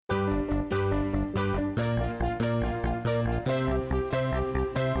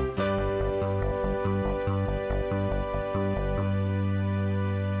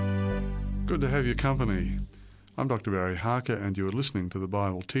Good to have your company. I'm Dr. Barry Harker and you are listening to The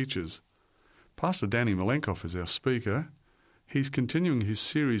Bible Teachers. Pastor Danny Milenkov is our speaker. He's continuing his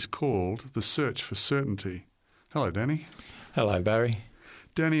series called The Search for Certainty. Hello, Danny. Hello, Barry.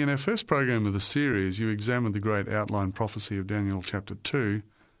 Danny, in our first program of the series, you examined the great outline prophecy of Daniel chapter 2.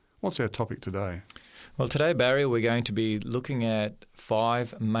 What's our topic today? Well, today, Barry, we're going to be looking at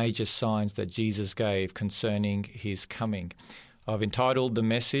 5 major signs that Jesus gave concerning his coming. I've entitled the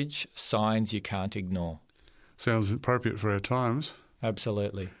message, Signs You Can't Ignore. Sounds appropriate for our times.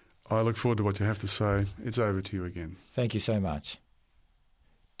 Absolutely. I look forward to what you have to say. It's over to you again. Thank you so much.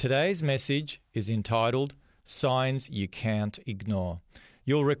 Today's message is entitled Signs You Can't Ignore.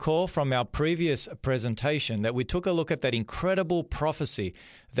 You'll recall from our previous presentation that we took a look at that incredible prophecy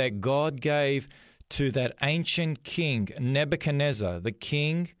that God gave to that ancient king, Nebuchadnezzar, the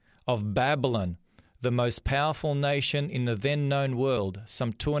king of Babylon, the most powerful nation in the then-known world,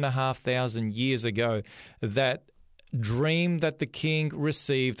 some 2,500 years ago, that dream that the king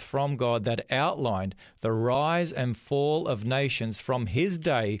received from God that outlined the rise and fall of nations from his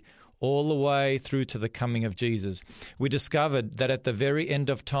day all the way through to the coming of Jesus. We discovered that at the very end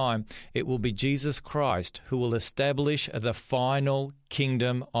of time, it will be Jesus Christ who will establish the final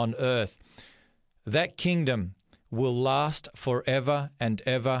kingdom on earth. That kingdom will last forever and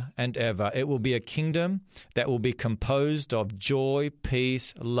ever and ever. It will be a kingdom that will be composed of joy,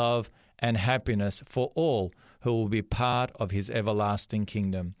 peace, love, and happiness for all who will be part of his everlasting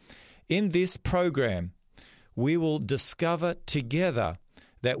kingdom. In this program, we will discover together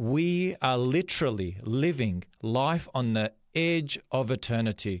that we are literally living life on the edge of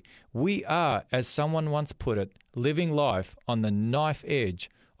eternity. We are, as someone once put it, living life on the knife edge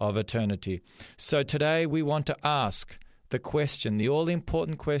of eternity. So today we want to ask the question, the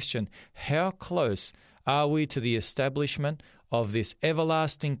all-important question, how close are we to the establishment of this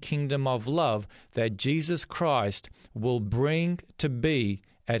everlasting kingdom of love that Jesus Christ will bring to be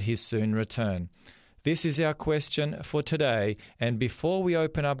at his soon return? This is our question for today, and before we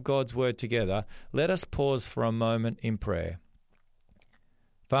open up God's Word together, let us pause for a moment in prayer.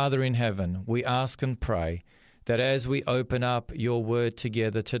 Father in heaven, we ask and pray that as we open up your Word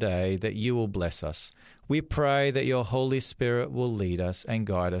together today, that you will bless us. We pray that your Holy Spirit will lead us and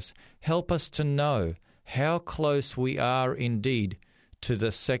guide us. Help us to know how close we are indeed to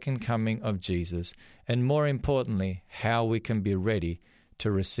the second coming of Jesus, and more importantly, how we can be ready to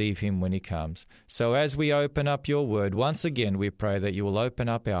receive him when he comes. So as we open up your word, once again we pray that you will open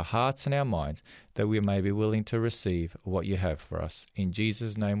up our hearts and our minds, that we may be willing to receive what you have for us. In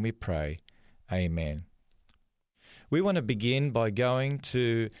Jesus' name we pray. Amen. We want to begin by going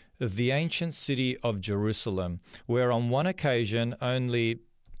to the ancient city of Jerusalem, where on one occasion, only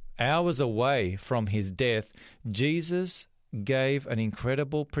hours away from his death, Jesus gave an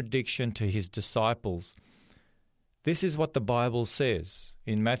incredible prediction to his disciples. This is what the Bible says.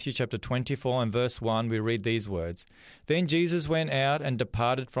 In Matthew chapter 24 and verse 1, we read these words. Then Jesus went out and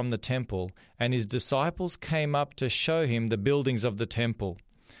departed from the temple, and his disciples came up to show him the buildings of the temple.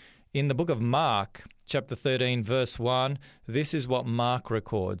 In the book of Mark, chapter 13, verse 1, this is what Mark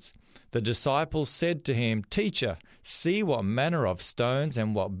records. The disciples said to him, Teacher, see what manner of stones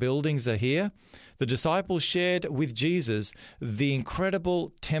and what buildings are here. The disciples shared with Jesus the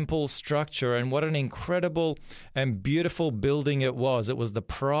incredible temple structure and what an incredible and beautiful building it was. It was the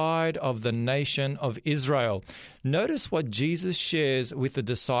pride of the nation of Israel. Notice what Jesus shares with the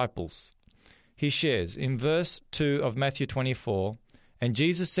disciples. He shares in verse 2 of Matthew 24, and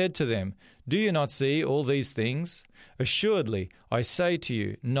Jesus said to them, Do you not see all these things? Assuredly, I say to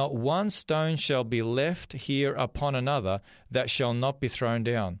you, not one stone shall be left here upon another that shall not be thrown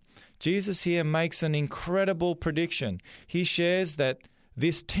down. Jesus here makes an incredible prediction. He shares that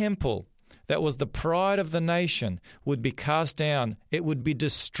this temple that was the pride of the nation would be cast down. It would be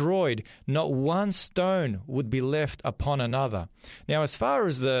destroyed. Not one stone would be left upon another. Now, as far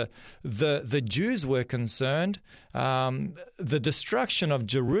as the Jews were concerned, the destruction of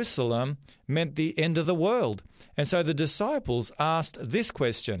Jerusalem meant the end of the world. And so the disciples asked this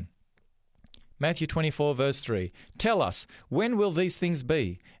question. Matthew 24, verse 3, Tell us, when will these things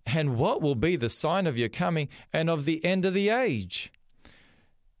be? And what will be the sign of your coming and of the end of the age?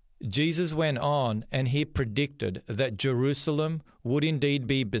 Jesus went on and he predicted that Jerusalem would indeed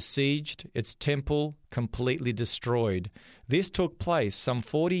be besieged, its temple completely destroyed. This took place some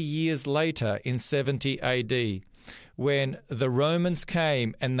 40 years later in 70 AD, when the Romans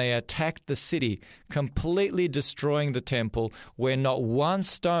came and they attacked the city, completely destroying the temple, where not one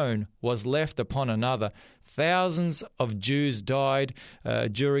stone was left upon another. Thousands of Jews died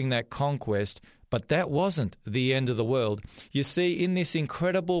during that conquest, But that wasn't the end of the world. You see, in this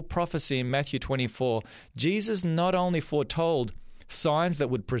incredible prophecy in Matthew 24, Jesus not only foretold signs that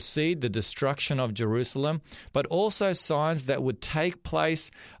would precede the destruction of Jerusalem, but also signs that would take place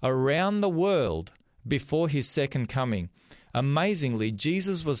around the world before his second coming. Amazingly,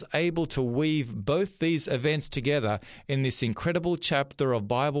 Jesus was able to weave both these events together in this incredible chapter of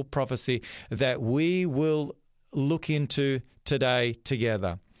Bible prophecy that we will look into today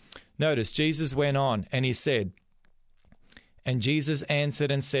together. Notice, Jesus went on and he said, "And Jesus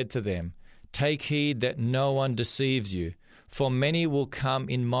answered and said to them, Take heed that no one deceives you, for many will come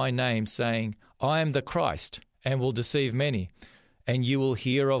in my name, saying, I am the Christ, and will deceive many. And you will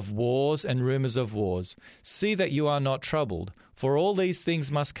hear of wars and rumors of wars. See that you are not troubled, for all these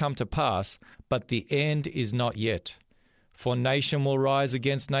things must come to pass, but the end is not yet. For nation will rise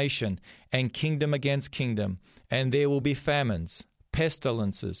against nation, and kingdom against kingdom, and there will be famines,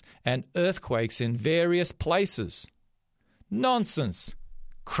 pestilences, and earthquakes in various places." Nonsense,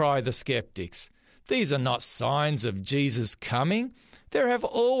 cry the skeptics. These are not signs of Jesus' coming. There have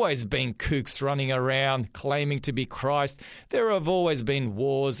always been kooks running around claiming to be Christ. There have always been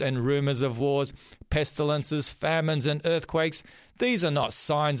wars and rumors of wars, pestilences, famines, and earthquakes. These are not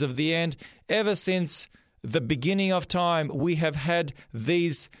signs of the end. Ever since the beginning of time, we have had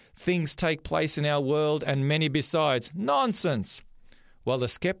these things take place in our world and many besides. Nonsense. Well, the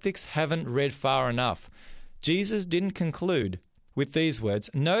skeptics haven't read far enough. Jesus didn't conclude with these words.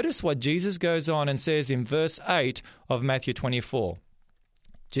 Notice what Jesus goes on and says in verse 8 of Matthew 24.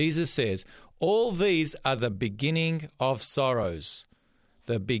 Jesus says, "All these are the beginning of sorrows."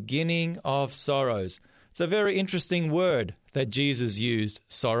 The beginning of sorrows. It's a very interesting word that Jesus used,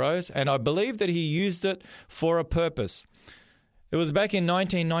 sorrows, and I believe that he used it for a purpose. It was back in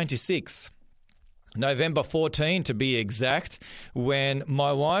 1996, November 14 to be exact, when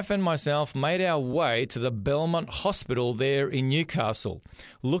my wife and myself made our way to the Belmont Hospital there in Newcastle,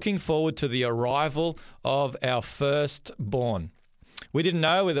 looking forward to the arrival of our firstborn. We didn't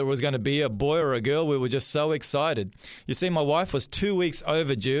know whether it was going to be a boy or a girl. We were just so excited. You see, my wife was 2 weeks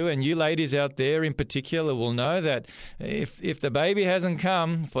overdue, and you ladies out there in particular will know that if the baby hasn't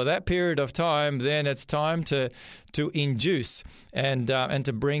come for that period of time, then it's time to induce and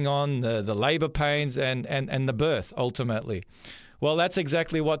to bring on the labor pains and the birth ultimately. Well, that's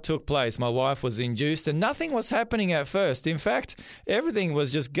exactly what took place. My wife was induced and nothing was happening at first. In fact, everything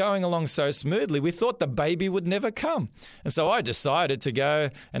was just going along so smoothly. We thought the baby would never come. And so I decided to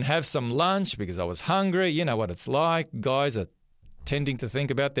go and have some lunch because I was hungry. You know what it's like. Guys are tending to think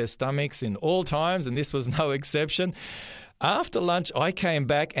about their stomachs in all times, and this was no exception. After lunch, I came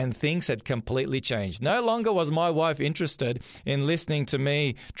back and things had completely changed. No longer was my wife interested in listening to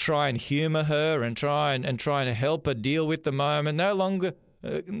me try and humor her and trying to help her deal with the moment. No longer,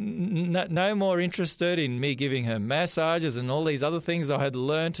 no more interested in me giving her massages and all these other things I had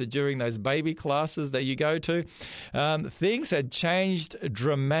learned during those baby classes that you go to. Things had changed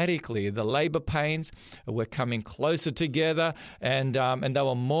dramatically. The labor pains were coming closer together and they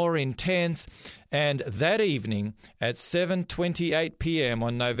were more intense. And that evening at 7:28 p.m.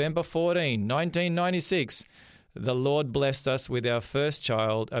 on November 14, 1996, the Lord blessed us with our first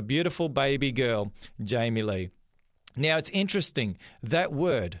child, a beautiful baby girl, Jamie Lee. Now, it's interesting, that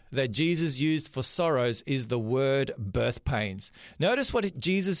word that Jesus used for sorrows is the word birth pains. Notice what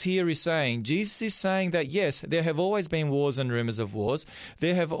Jesus here is saying. Jesus is saying that, yes, there have always been wars and rumors of wars.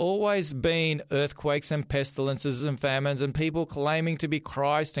 There have always been earthquakes and pestilences and famines and people claiming to be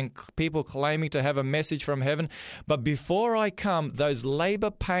Christ and people claiming to have a message from heaven. But before I come, those labor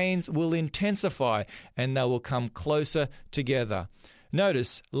pains will intensify and they will come closer together.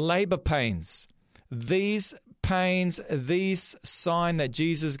 Notice, labor pains. These pains, this sign that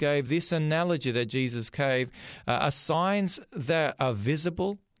Jesus gave, this analogy that Jesus gave, are signs that are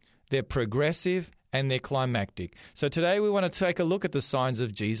visible, they're progressive, and they're climactic. So today we want to take a look at the signs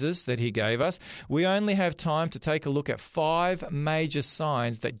of Jesus that he gave us. We only have time to take a look at 5 major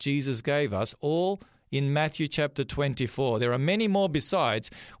signs that Jesus gave us, all in Matthew chapter 24. There are many more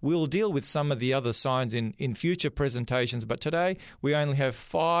besides. We'll deal with some of the other signs in future presentations, but today we only have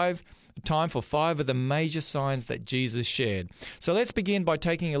time for 5 of the major signs that Jesus shared. So let's begin by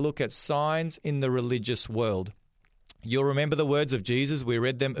taking a look at signs in the religious world. You'll remember the words of Jesus. We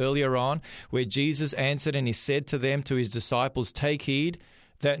read them earlier on, where Jesus answered and he said to them, to his disciples, "Take heed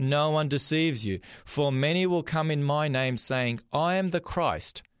that no one deceives you, for many will come in my name saying, I am the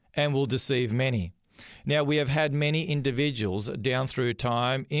Christ, and will deceive many." Now, we have had many individuals down through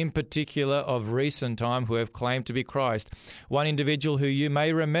time, in particular of recent time, who have claimed to be Christ. One individual who you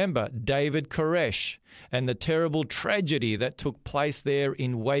may remember, David Koresh. and the terrible tragedy that took place there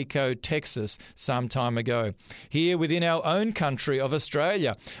in Waco, Texas, some time ago. Here within our own country of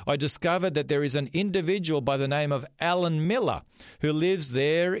Australia, I discovered that there is an individual by the name of Alan Miller who lives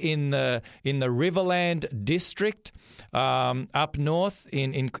there in the Riverland district up north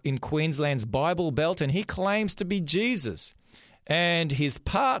in Queensland's Bible Belt, and he claims to be Jesus. And his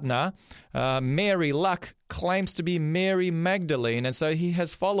partner, Mary Luck, claims to be Mary Magdalene, and so he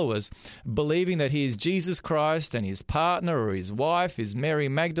has followers believing that he is Jesus Christ, and his partner or his wife is Mary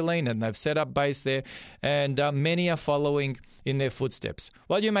Magdalene, and they've set up base there, and many are following in their footsteps.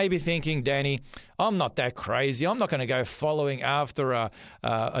 Well, you may be thinking, Danny, I'm not that crazy. I'm not going to go following after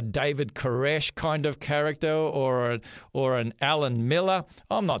a David Koresh kind of character or an Alan Miller.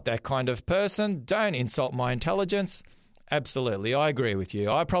 I'm not that kind of person. Don't insult my intelligence. Absolutely, I agree with you.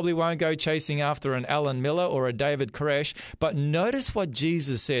 I probably won't go chasing after an Alan Miller or a David Koresh, but notice what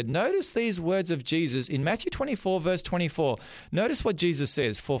Jesus said. Notice these words of Jesus in Matthew 24, verse 24. Notice what Jesus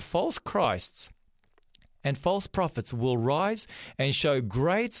says, "For false Christs and false prophets will rise and show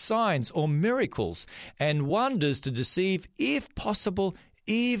great signs or miracles and wonders to deceive, if possible,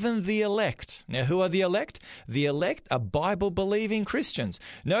 even the elect." Now, who are the elect? The elect are Bible-believing Christians.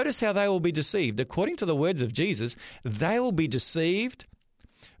 Notice how they will be deceived. According to the words of Jesus, they will be deceived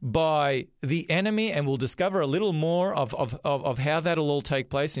by the enemy, and we'll discover a little more of how that'll all take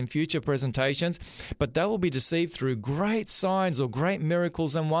place in future presentations, but they will be deceived through great signs or great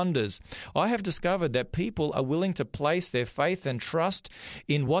miracles and wonders. I have discovered that people are willing to place their faith and trust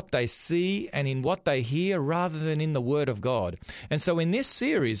in what they see and in what they hear rather than in the Word of God. And so in this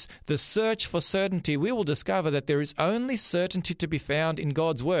series, The Search for Certainty, we will discover that there is only certainty to be found in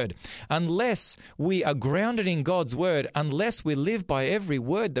God's Word. Unless we are grounded in God's Word, unless we live by every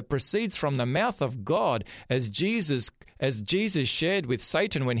word that proceeds from the mouth of God, as Jesus shared with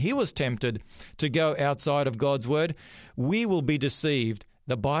Satan when he was tempted to go outside of God's word, we will be deceived.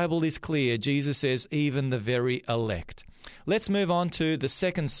 The Bible is clear. Jesus says, even the very elect. Let's move on to the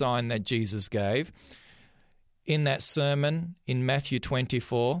second sign that Jesus gave. In that sermon in Matthew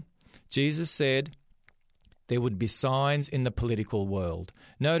 24, Jesus said, there would be signs in the political world.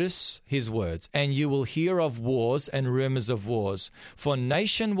 Notice his words, "And you will hear of wars and rumors of wars, for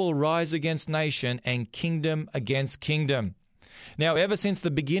nation will rise against nation and kingdom against kingdom." Now, ever since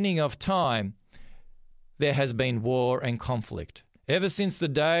the beginning of time, there has been war and conflict. Ever since the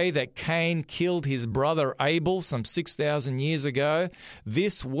day that Cain killed his brother Abel some 6,000 years ago,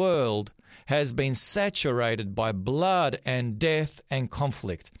 this world has been saturated by blood and death and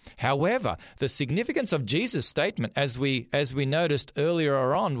conflict. However, the significance of Jesus' statement, as we noticed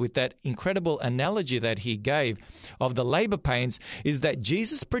earlier on with that incredible analogy that he gave of the labor pains, is that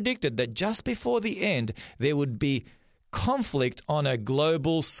Jesus predicted that just before the end there would be conflict on a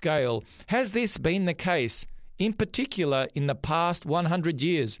global scale. Has this been the case, in particular in the past 100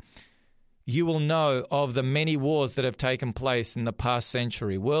 years? You will know of the many wars that have taken place in the past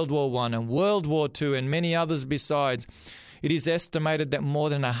century, World War I and World War II and many others besides. It is estimated that more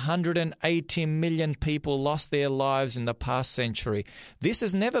than 180 million people lost their lives in the past century. This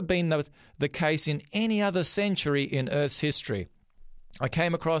has never been the case in any other century in Earth's history. I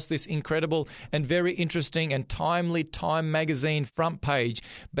came across this incredible and very interesting and timely Time magazine front page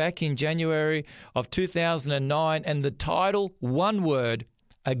back in January of 2009, and the title, one word,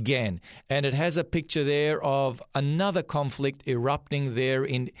 again. And it has a picture there of another conflict erupting there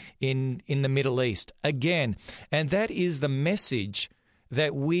in the Middle East, again. And that is the message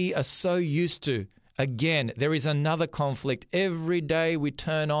that we are so used to. Again, there is another conflict. Every day we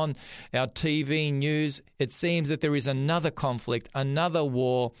turn on our TV news, it seems that there is another conflict, another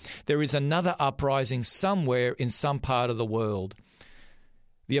war. There is another uprising somewhere in some part of the world.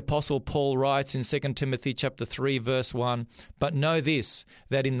 The Apostle Paul writes in 2 Timothy chapter 3, verse 1, "But know this,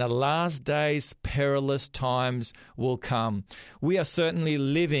 that in the last days perilous times will come." We are certainly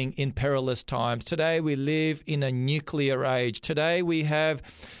living in perilous times. Today we live in a nuclear age. Today we have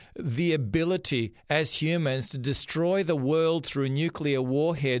the ability as humans to destroy the world through nuclear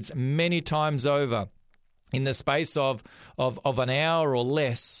warheads many times over in the space of an hour or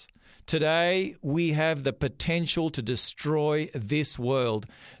less. Today, we have the potential to destroy this world.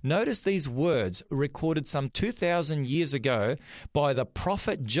 Notice these words recorded some 2,000 years ago by the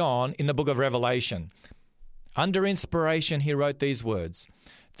prophet John in the book of Revelation. Under inspiration, he wrote these words,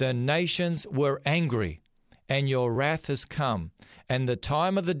 "The nations were angry, and your wrath has come, and the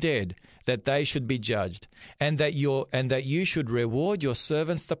time of the dead, that they should be judged, and that you should reward your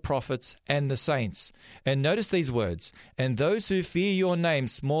servants the prophets and the saints." And notice these words, "And those who fear your name,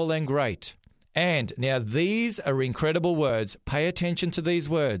 small and great, And now these are incredible words. Pay attention to these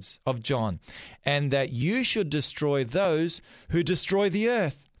words of John. And that you should destroy those who destroy the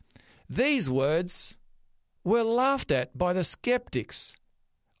earth. These words were laughed at by the skeptics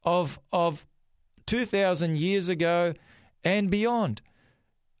of 2,000 years ago and beyond.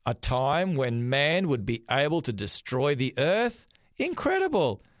 A time when man would be able to destroy the earth?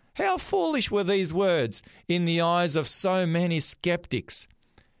 Incredible! How foolish were these words in the eyes of so many skeptics?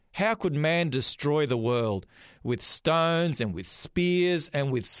 How could man destroy the world with stones and with spears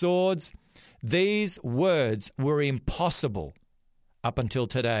and with swords? These words were impossible up until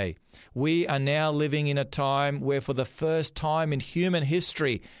today. We are now living in a time where for the first time in human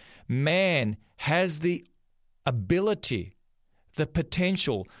history, man has the ability, the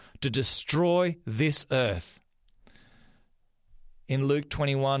potential to destroy this earth. In Luke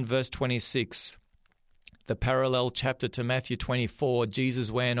 21 verse 26, the parallel chapter to Matthew 24,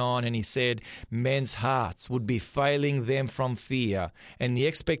 Jesus went on and he said, men's hearts would be failing them from fear and the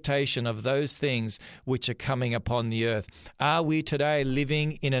expectation of those things which are coming upon the earth. Are we today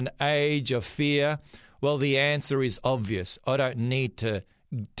living in an age of fear? Well, the answer is obvious. I don't need to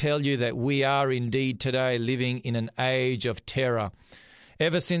tell you that we are indeed today living in an age of terror.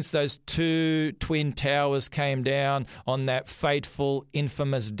 Ever since those two twin towers came down on that fateful,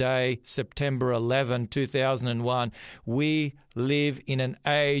 infamous day, September 11, 2001, we live in an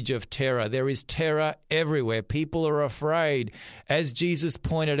age of terror. There is terror everywhere. People are afraid. As Jesus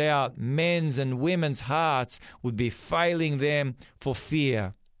pointed out, men's and women's hearts would be failing them for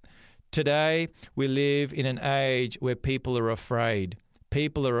fear. Today, we live in an age where people are afraid.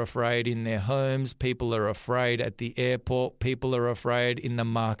 People are afraid in their homes. People are afraid at the airport. People are afraid in the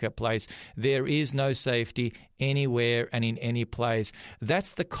marketplace. There is no safety anywhere and in any place.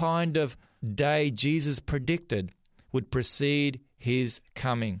 That's the kind of day Jesus predicted would precede his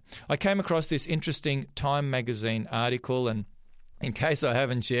coming. I came across this interesting Time magazine article, and in case I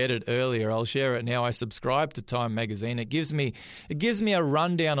haven't shared it earlier, I'll share it now. I subscribe to Time magazine. It gives me a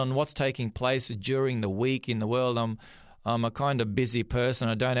rundown on what's taking place during the week in the world. I'm a kind of busy person.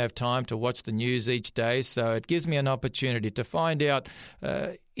 I don't have time to watch the news each day, so it gives me an opportunity to find out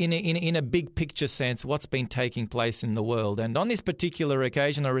in a big picture sense what's been taking place in the world. And on this particular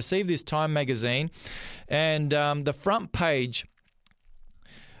occasion, I received this Time magazine, and the front page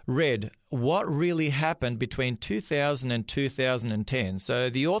read what really happened between 2000 and 2010.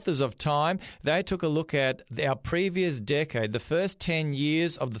 So the authors of Time, they took a look at our previous decade, the first 10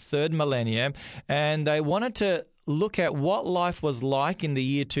 years of the third millennium, and they wanted to look at what life was like in the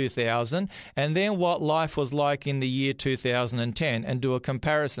year 2000 and then what life was like in the year 2010 and do a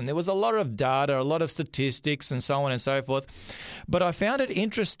comparison. There was a lot of data, a lot of statistics and so on and so forth. But I found it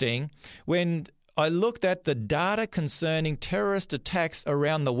interesting when I looked at the data concerning terrorist attacks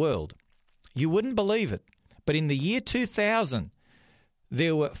around the world. You wouldn't believe it, but in the year 2000,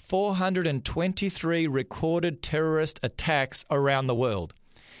 there were 423 recorded terrorist attacks around the world.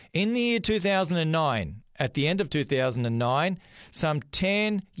 In the year 2009, at the end of 2009, some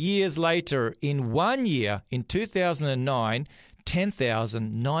 10 years later, in 1 year, in 2009,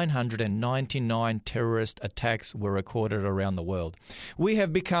 10,999 terrorist attacks were recorded around the world. We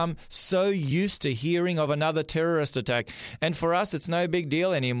have become so used to hearing of another terrorist attack, and for us it's no big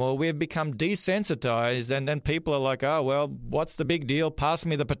deal anymore. We have become desensitized, and then people are like, oh, well, what's the big deal? Pass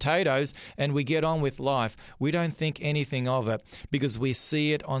me the potatoes, and we get on with life. We don't think anything of it because we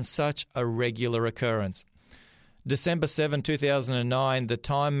see it on such a regular occurrence. December 7, 2009, the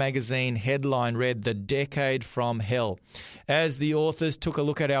Time magazine headline read, "The Decade from Hell." As the authors took a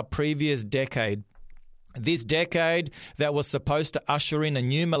look at our previous decade, this decade that was supposed to usher in a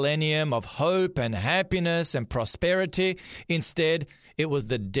new millennium of hope and happiness and prosperity, instead, it was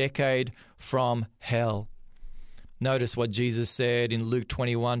the decade from hell. Notice what Jesus said in Luke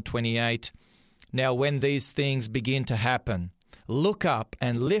 21:28. "Now when these things begin to happen, look up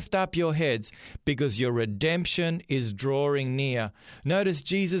and lift up your heads because your redemption is drawing near." Notice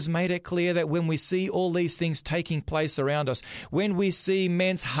Jesus made it clear that when we see all these things taking place around us, when we see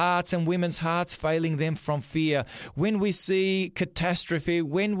men's hearts and women's hearts failing them from fear, when we see catastrophe,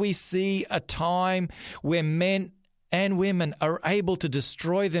 when we see a time where men and women are able to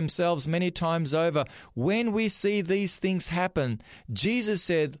destroy themselves many times over, when we see these things happen, Jesus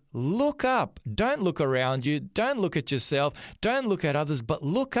said, look up. Don't look around you. Don't look at yourself. Don't look at others, but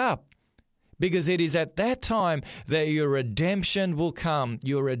look up. because it is at that time that your redemption will come.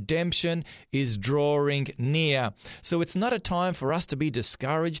 Your redemption is drawing near. So it's not a time for us to be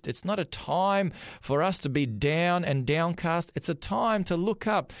discouraged. It's not a time for us to be down and downcast. It's a time to look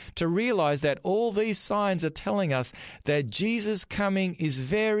up, to realize that all these signs are telling us that Jesus' coming is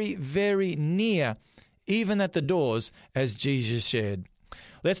very, very near, even at the doors, as Jesus shared.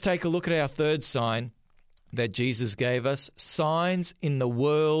 Let's take a look at our third sign that Jesus gave us, signs in the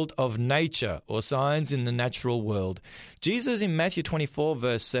world of nature, or signs in the natural world. Jesus in Matthew 24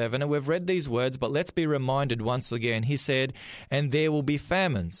 verse 7, and we've read these words, but let's be reminded once again. He said, "And there will be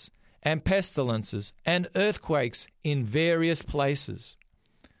famines and pestilences and earthquakes in various places."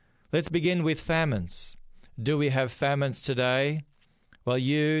 Let's begin with famines. Do we have famines today? Well,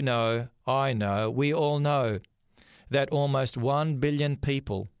 you know, I know, we all know that almost 1 billion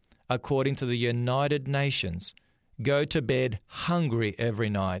people, according to the United Nations, go to bed hungry every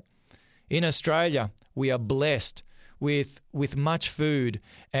night. In Australia, we are blessed with much food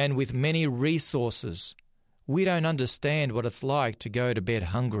and with many resources. We don't understand what it's like to go to bed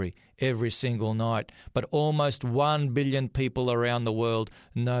hungry every single night, but almost 1 billion people around the world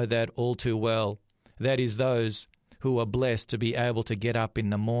know that all too well. That is those who are blessed to be able to get up in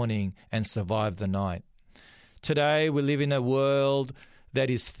the morning and survive the night. Today, we live in a world that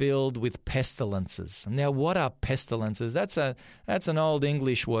is filled with pestilences. Now, what are pestilences? That's an old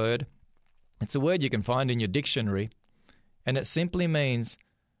English word. It's a word you can find in your dictionary, and it simply means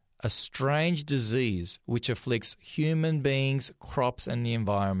a strange disease which afflicts human beings, crops, and the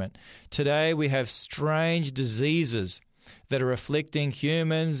environment. Today, we have strange diseases that are afflicting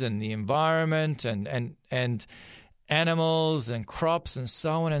humans and the environment and animals and crops and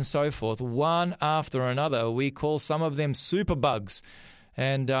so on and so forth, one after another. We call some of them superbugs.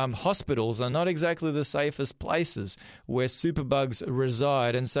 And hospitals are not exactly the safest places where superbugs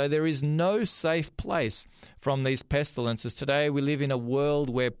reside. And so there is no safe place from these pestilences. Today we live in a world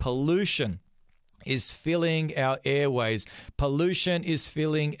where pollution is filling our airways. Pollution is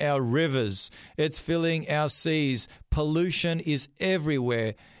filling our rivers. It's filling our seas. Pollution is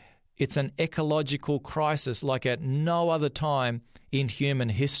everywhere. It's an ecological crisis like at no other time in human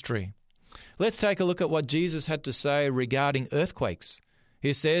history. Let's take a look at what Jesus had to say regarding earthquakes.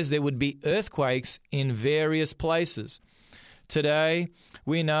 He says there would be earthquakes in various places. Today,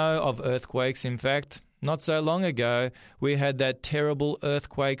 we know of earthquakes. In fact, not so long ago, we had that terrible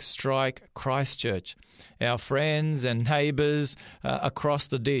earthquake strike Christchurch. Our friends and neighbours across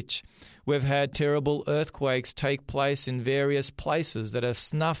the ditch. We've had terrible earthquakes take place in various places that have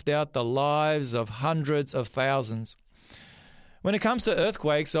snuffed out the lives of hundreds of thousands. When it comes to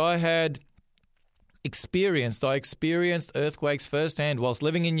earthquakes, I experienced earthquakes firsthand whilst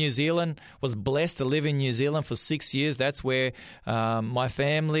living in New Zealand. Was blessed to live in New Zealand for 6 years. That's where my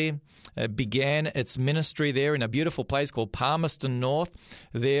family began its ministry there in a beautiful place called Palmerston North,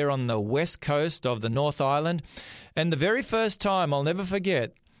 there on the west coast of the North Island. And the very first time, I'll never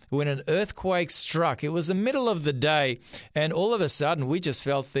forget, when an earthquake struck. It was the middle of the day, and all of a sudden we just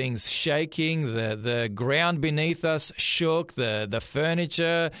felt things shaking. The ground beneath us shook, the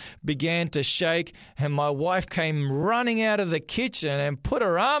furniture began to shake, and my wife came running out of the kitchen and put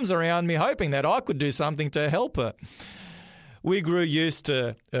her arms around me, hoping that I could do something to help her. We grew used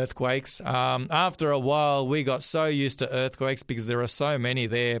to earthquakes. After a while, we got so used to earthquakes because there are so many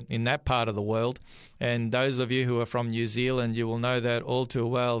there in that part of the world. And those of you who are from New Zealand, you will know that all too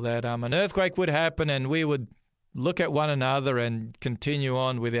well, that an earthquake would happen and we would look at one another and continue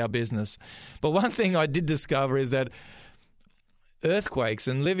on with our business. But one thing I did discover is that earthquakes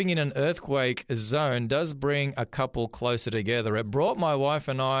and living in an earthquake zone does bring a couple closer together. It brought my wife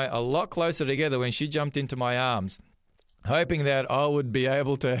and I a lot closer together when she jumped into my arms, hoping that I would be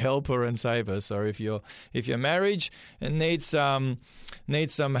able to help her and save her. So if your marriage needs some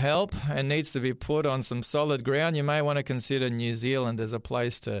help and needs to be put on some solid ground, you may want to consider New Zealand as a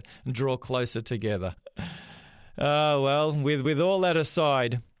place to draw closer together. Well, with all that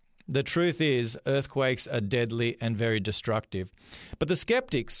aside, the truth is earthquakes are deadly and very destructive. But the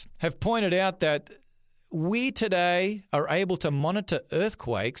skeptics have pointed out that we today are able to monitor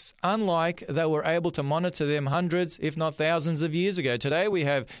earthquakes unlike they were able to monitor them hundreds, if not thousands of years ago. Today we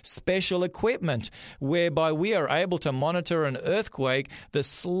have special equipment whereby we are able to monitor an earthquake, the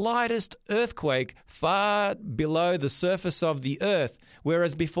slightest earthquake far below the surface of the earth,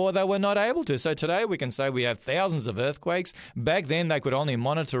 whereas before they were not able to. So today we can say we have thousands of earthquakes. Back then they could only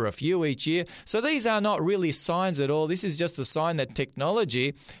monitor a few each year. So these are not really signs at all. This is just a sign that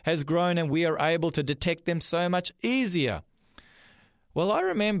technology has grown and we are able to detect them so much easier. Well, I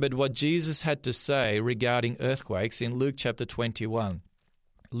remembered what Jesus had to say regarding earthquakes in Luke chapter 21.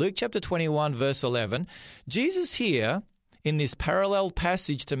 Luke chapter 21, verse 11, Jesus here, in this parallel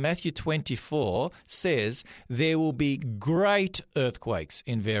passage to Matthew 24, says there will be great earthquakes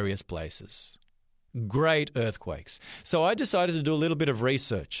in various places. Great earthquakes. So I decided to do a little bit of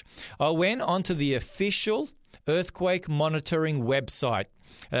research. I went onto the official earthquake monitoring website,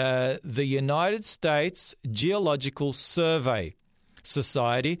 the United States Geological Survey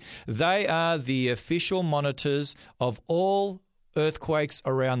Society. They are the official monitors of all earthquakes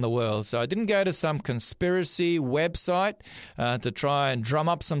around the world. So I didn't go to some conspiracy website to try and drum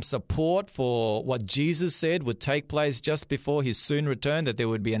up some support for what Jesus said would take place just before his soon return, that there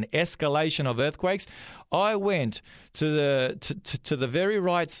would be an escalation of earthquakes. I went to the very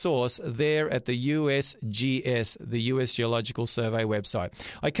right source there at the USGS, the US Geological Survey website.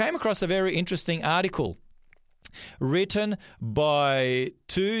 I came across a very interesting article written by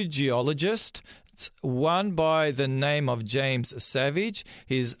two geologists, one by the name of James Savage,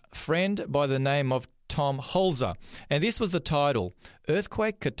 his friend by the name of Tom Holzer. And this was the title,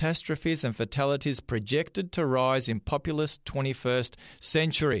 Earthquake Catastrophes and Fatalities Projected to Rise in Populous 21st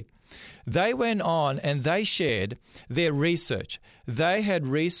Century. They went on and they shared their research. They had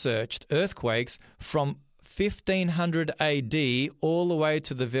researched earthquakes from 1500 AD all the way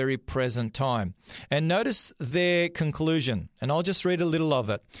to the very present time. And notice their conclusion, and I'll just read a little of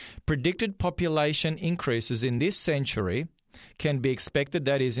it. Predicted population increases in this century can be expected,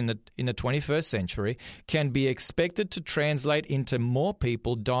 that is in the 21st century, can be expected to translate into more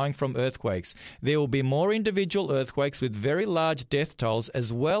people dying from earthquakes. There will be more individual earthquakes with very large death tolls,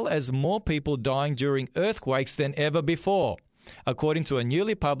 as well as more people dying during earthquakes than ever before, according to a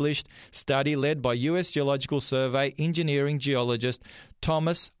newly published study led by U.S. Geological Survey engineering geologist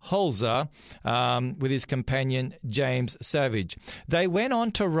Thomas Holzer with his companion James Savage. They went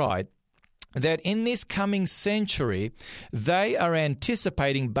on to write that in this coming century, they are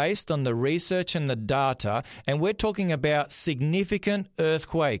anticipating, based on the research and the data, and we're talking about significant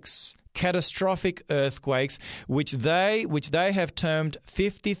earthquakes, catastrophic earthquakes, which they have termed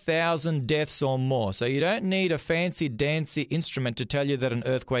 50,000 deaths or more. So you don't need a fancy-dancy instrument to tell you that an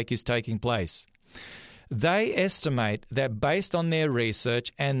earthquake is taking place. They estimate that based on their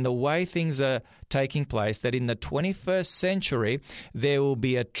research and the way things are taking place, that in the 21st century, there will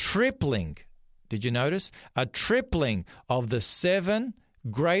be a tripling. Did you notice? A tripling of the 7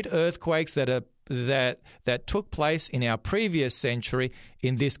 great earthquakes that took place in our previous century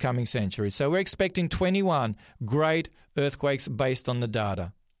in this coming century. So we're expecting 21 great earthquakes based on the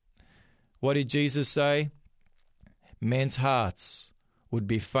data. What did Jesus say? Men's hearts would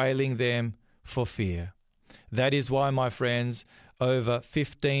be failing them for fear. That is why, my friends, over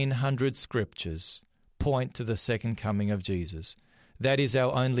 1,500 scriptures point to the second coming of Jesus. That is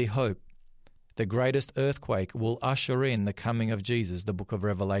our only hope. The greatest earthquake will usher in the coming of Jesus, the book of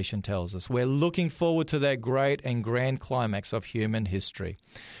Revelation tells us. We're looking forward to that great and grand climax of human history.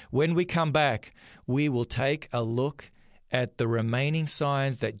 When we come back, we will take a look at the remaining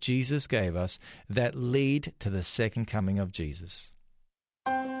signs that Jesus gave us that lead to the second coming of Jesus.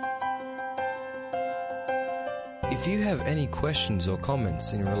 If you have any questions or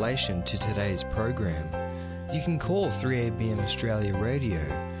comments in relation to today's program, you can call 3ABN Australia Radio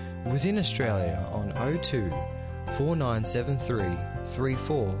within Australia on 02 4973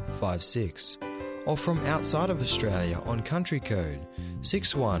 3456, or from outside of Australia on country code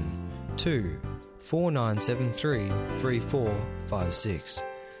 612 4973 3456.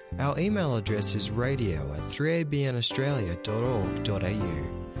 Our email address is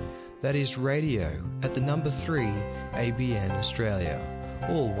radio@3abnaustralia.org.au. That is radio@3ABN Australia,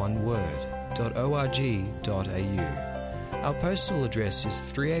 all one word, .org.au. Our postal address is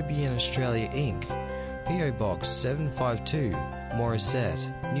 3ABN Australia Inc., PO Box 752,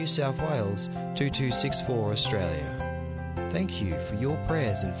 Morisset, New South Wales 2264 Australia. Thank you for your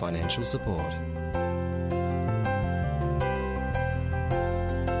prayers and financial support.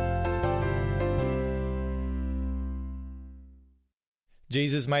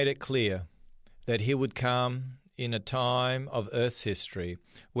 Jesus made it clear that he would come in a time of Earth's history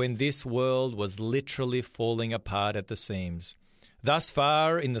when this world was literally falling apart at the seams. Thus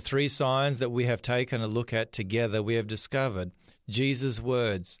far, in the 3 signs that we have taken a look at together, we have discovered Jesus'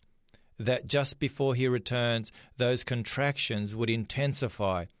 words that just before he returns, those contractions would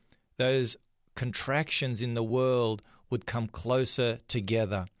intensify. Those contractions in the world would come closer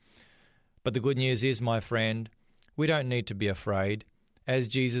together. But the good news is, my friend, we don't need to be afraid. As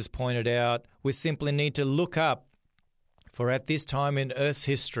Jesus pointed out, we simply need to look up, for at this time in Earth's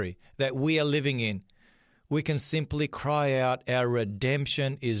history that we are living in, we can simply cry out, our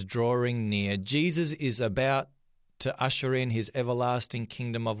redemption is drawing near. Jesus is about to usher in his everlasting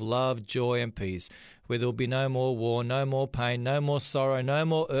kingdom of love, joy, and peace, where there will be no more war, no more pain, no more sorrow, no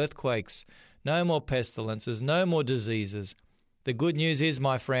more earthquakes, no more pestilences, no more diseases. The good news is,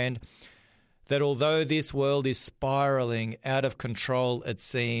 my friend, that although this world is spiraling out of control, it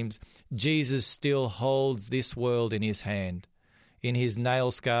seems, Jesus still holds this world in his hand, in his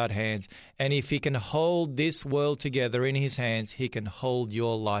nail-scarred hands. And if he can hold this world together in his hands, he can hold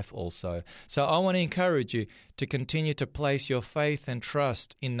your life also. So I want to encourage you to continue to place your faith and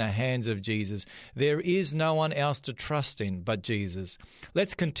trust in the hands of Jesus. There is no one else to trust in but Jesus.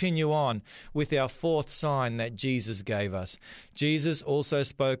 Let's continue on with our fourth sign that Jesus gave us. Jesus also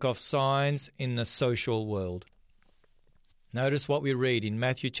spoke of signs in the social world. Notice what we read in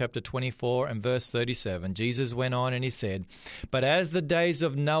Matthew chapter 24 and verse 37. Jesus went on and he said, "But as the days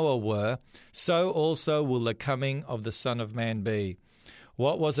of Noah were, so also will the coming of the Son of Man be."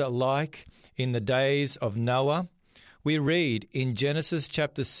 What was it like in the days of Noah? We read in Genesis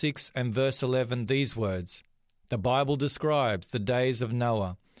chapter 6 and verse 11 these words. The Bible describes the days of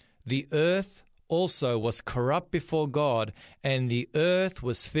Noah. "The earth also was corrupt before God, and the earth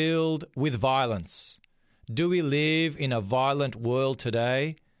was filled with violence." Do we live in a violent world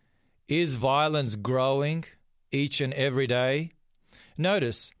today? Is violence growing each and every day?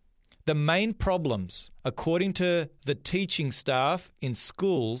 Notice the main problems, according to the teaching staff in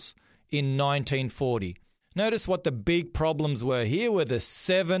schools in 1940. Notice what the big problems were. Here were the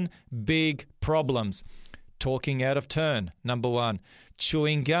 7 big problems. Talking out of turn, number 1.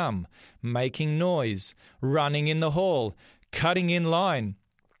 Chewing gum, making noise, running in the hall, cutting in line,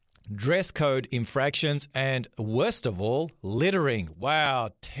 dress code infractions, and worst of all, littering.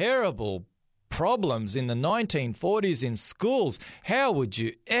 Wow, terrible problems in the 1940s in schools. How would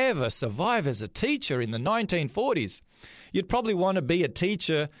you ever survive as a teacher in the 1940s? You'd probably want to be a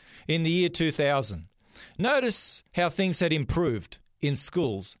teacher in the year 2000. Notice how things had improved in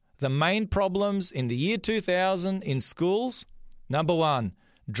schools. The main problems in the year 2000 in schools, number 1,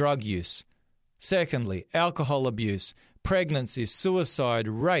 drug use. Secondly, alcohol abuse, pregnancy, suicide,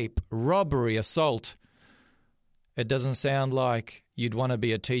 rape, robbery, assault. It doesn't sound like you'd want to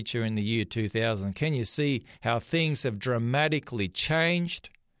be a teacher in the year 2000. Can you see how things have dramatically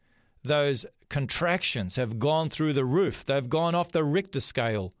changed? Those contractions have gone through the roof. They've gone off the Richter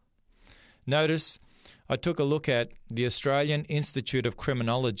scale. Notice I took a look at the Australian Institute of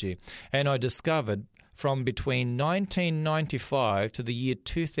Criminology, and I discovered from between 1995 to the year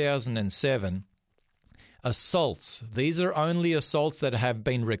 2007, assaults. These are only assaults that have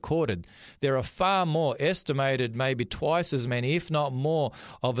been recorded. There are far more, estimated maybe twice as many, if not more,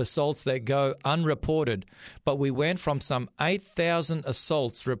 of assaults that go unreported. But we went from some 8,000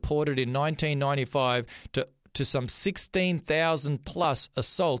 assaults reported in 1995 to some 16,000 plus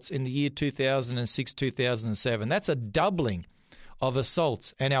assaults in the year 2006-2007. That's a doubling of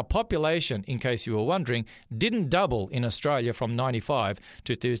assaults. And our population, in case you were wondering, didn't double in Australia from 95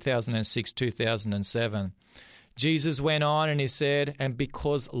 to 2006-2007. Jesus went on and he said, "And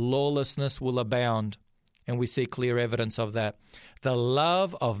because lawlessness will abound," and we see clear evidence of that, "the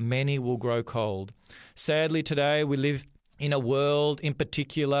love of many will grow cold." Sadly, today we live in a world, in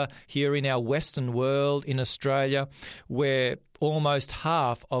particular here in our Western world, in Australia, where almost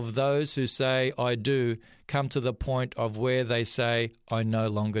half of those who say "I do" come to the point of where they say "I no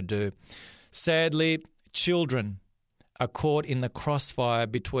longer do." Sadly, children are caught in the crossfire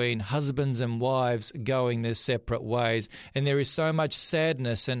between husbands and wives going their separate ways, and there is so much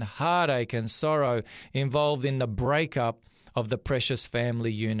sadness and heartache and sorrow involved in the breakup of the precious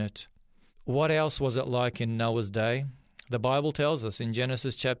family unit. What else was it like in Noah's day? The Bible tells us in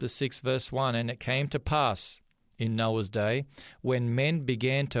Genesis chapter 6 verse 1, "And it came to pass in Noah's day, when men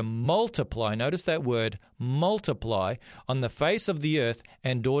began to multiply," notice that word, multiply, "on the face of the earth,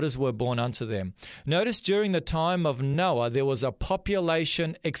 and daughters were born unto them." Notice during the time of Noah, there was a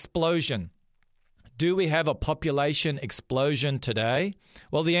population explosion. Do we have a population explosion today?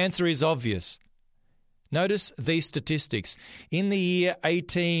 Well, the answer is obvious. Notice these statistics. In the year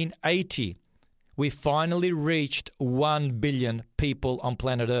 1880, we finally reached 1 billion people on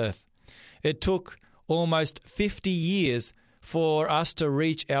planet Earth. It took almost 50 years for us to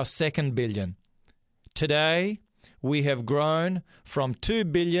reach our 2nd billion. Today, we have grown from 2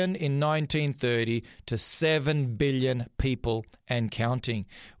 billion in 1930 to 7 billion people and counting.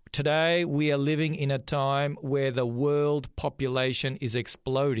 Today, we are living in a time where the world population is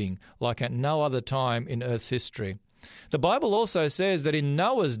exploding like at no other time in Earth's history. The Bible also says that in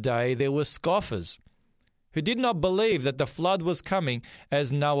Noah's day there were scoffers who did not believe that the flood was coming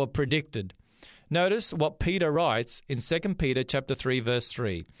as Noah predicted. Notice what Peter writes in 2 Peter chapter 3, verse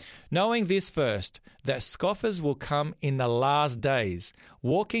 3. Knowing this first, that scoffers will come in the last days,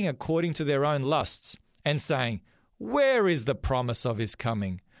 walking according to their own lusts, and saying, where is the promise of his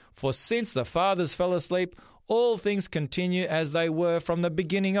coming? For since the fathers fell asleep, all things continue as they were from the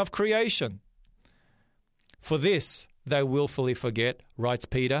beginning of creation. For this they willfully forget, writes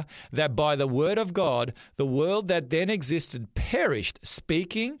Peter, that by the word of God, the world that then existed perished,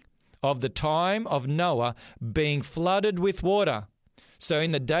 speaking of the time of Noah being flooded with water. So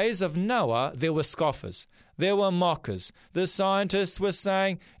in the days of Noah, there were scoffers. There were mockers. The scientists were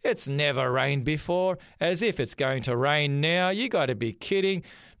saying, it's never rained before, as if it's going to rain now. You got to be kidding.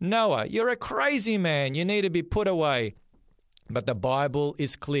 Noah, you're a crazy man. You need to be put away. But the Bible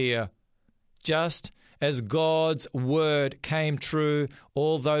is clear. Just as God's word came true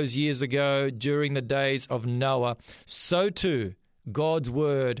all those years ago during the days of Noah, so too God's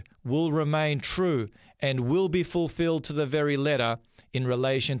word will remain true and will be fulfilled to the very letter in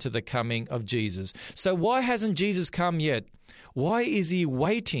relation to the coming of Jesus. So why hasn't Jesus come yet? Why is he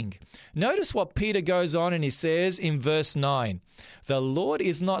waiting? Notice what Peter goes on and he says in verse 9, the Lord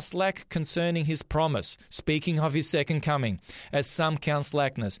is not slack concerning his promise, speaking of his second coming, as some count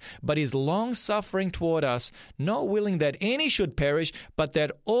slackness, but is long-suffering toward us, not willing that any should perish, but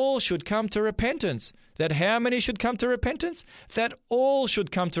that all should come to repentance. That how many should come to repentance? That all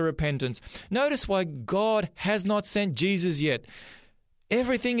should come to repentance. Notice why God has not sent Jesus yet.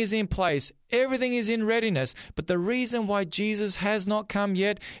 Everything is in place. Everything is in readiness. But the reason why Jesus has not come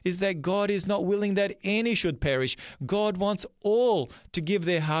yet is that God is not willing that any should perish. God wants all to give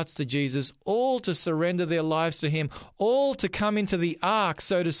their hearts to Jesus, all to surrender their lives to him, all to come into the ark,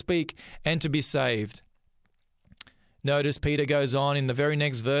 so to speak, and to be saved. Notice Peter goes on in the very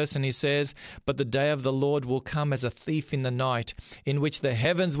next verse and he says, but the day of the Lord will come as a thief in the night, in which the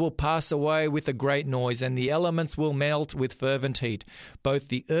heavens will pass away with a great noise, and the elements will melt with fervent heat. Both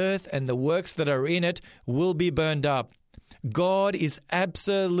the earth and the works that are in it will be burned up. God is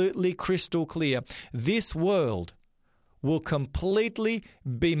absolutely crystal clear. This world will completely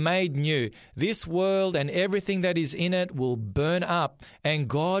be made new. This world and everything that is in it will burn up, and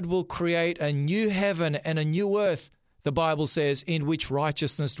God will create a new heaven and a new earth. The Bible says, in which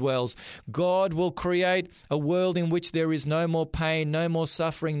righteousness dwells. God will create a world in which there is no more pain, no more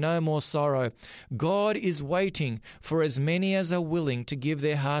suffering, no more sorrow. God is waiting for as many as are willing to give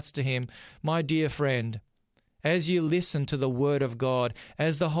their hearts to him. My dear friend, as you listen to the word of God,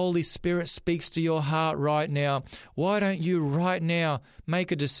 as the Holy Spirit speaks to your heart right now, why don't you right now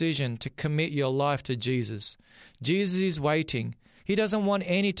make a decision to commit your life to Jesus? Jesus is waiting. He doesn't want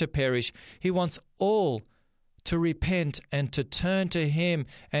any to perish. He wants all to repent and to turn to him,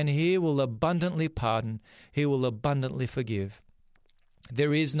 and he will abundantly pardon. He will abundantly forgive.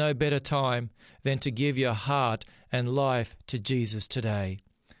 There is no better time than to give your heart and life to Jesus today.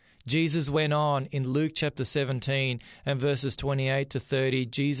 Jesus went on in Luke chapter 17 and verses 28 to 30.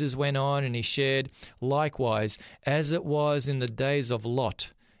 Jesus went on and he shared, likewise, as it was in the days of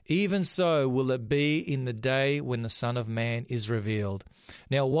Lot, even so will it be in the day when the Son of Man is revealed.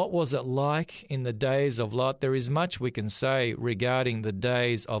 Now, what was it like in the days of Lot? There is much we can say regarding the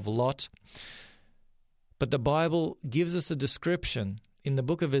days of Lot, but the Bible gives us a description in the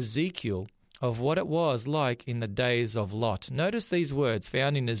book of Ezekiel of what it was like in the days of Lot. Notice these words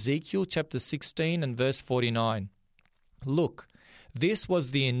found in Ezekiel chapter 16 and verse 49. Look, this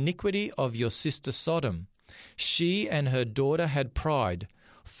was the iniquity of your sister Sodom. She and her daughter had pride,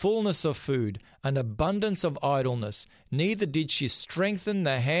 fullness of food, an abundance of idleness. Neither did she strengthen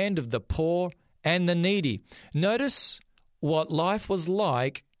the hand of the poor and the needy. Notice what life was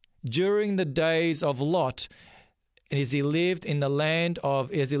like during the days of Lot, as he lived in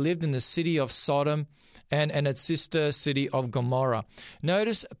the city of Sodom and its sister city of Gomorrah.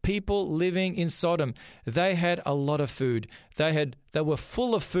 Notice people living in Sodom. They had a lot of food. They were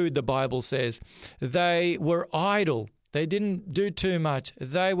full of food, the Bible says. They were idle. They didn't do too much.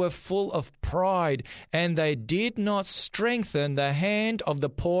 They were full of pride, and they did not strengthen the hand of the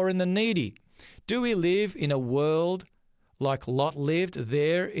poor and the needy. Do we live in a world like Lot lived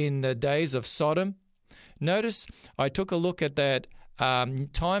there in the days of Sodom? Notice I took a look at that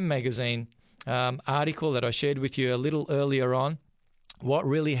Time magazine article that I shared with you a little earlier on, what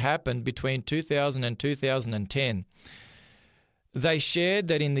really happened between 2000 and 2010. They shared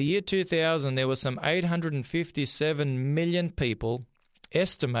that in the year 2000, there were some 857 million people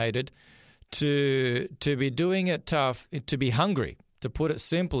estimated to be doing it tough, to be hungry, To put it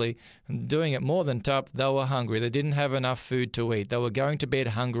simply, doing it more than tough, they were hungry. They didn't have enough food to eat. They were going to bed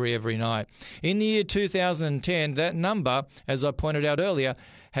hungry every night. In the year 2010, that number, as I pointed out earlier,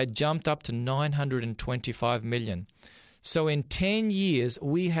 had jumped up to 925 million. So in 10 years,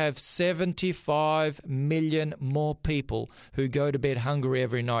 we have 75 million more people who go to bed hungry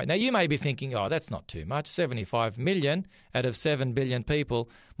every night. Now, you may be thinking, oh, that's not too much, 75 million out of 7 billion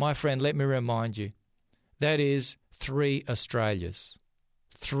people. My friend, let me remind you, that is 3 Australias.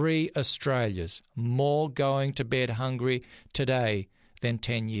 3 Australias more going to bed hungry today than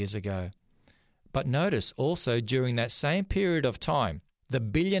 10 years ago. But notice also during that same period of time, the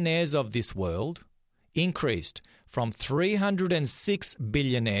billionaires of this world increased from 306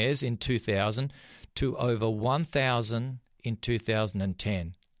 billionaires in 2000 to over 1,000 in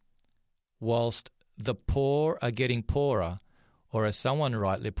 2010. Whilst the poor are getting poorer, or as someone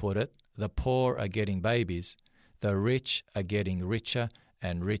rightly put it, the poor are getting babies, the rich are getting richer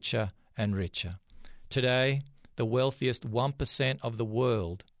and richer and richer. Today, the wealthiest 1% of the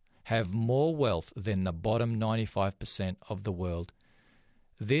world have more wealth than the bottom 95% of the world.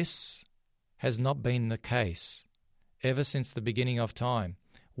 This has not been the case ever since the beginning of time.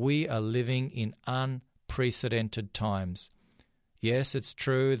 We are living in unprecedented times. Yes, it's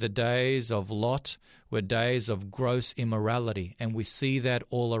true, the days of Lot were days of gross immorality, and we see that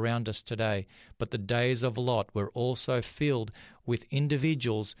all around us today. But the days of Lot were also filled with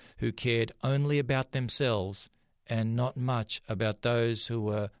individuals who cared only about themselves and not much about those who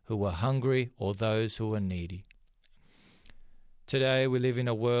were hungry or those who were needy. Today we live in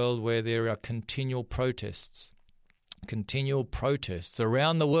a world where there are continual protests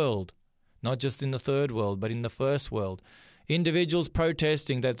around the world, not just in the third world, but in the first world. Individuals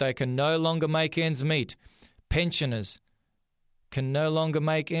protesting that they can no longer make ends meet. Pensioners can no longer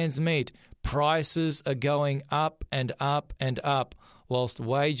make ends meet. Prices are going up and up and up, whilst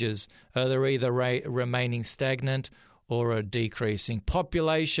wages are either remaining stagnant or are decreasing.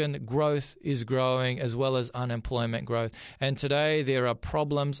 Population growth is growing as well as unemployment growth. And today there are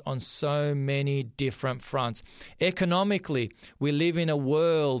problems on so many different fronts. Economically, we live in a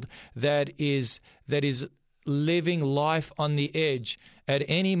world that is living life on the edge. At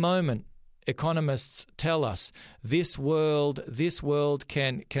any moment, economists tell us this world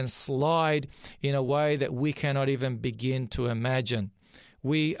can slide in a way that we cannot even begin to imagine.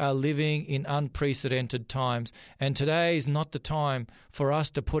 We are living in unprecedented times, and today is not the time for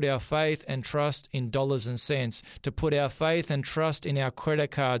us to put our faith and trust in dollars and cents, to put our faith and trust in our credit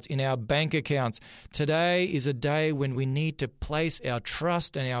cards, in our bank accounts. Today is a day when we need to place our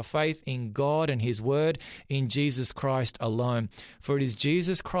trust and our faith in God and His Word, in Jesus Christ alone. For it is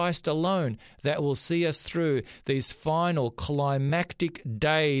Jesus Christ alone that will see us through these final climactic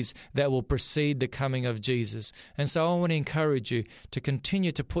days that will precede the coming of Jesus. And so I want to encourage you to continue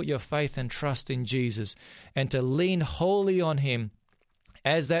to put your faith and trust in Jesus and to lean wholly on Him.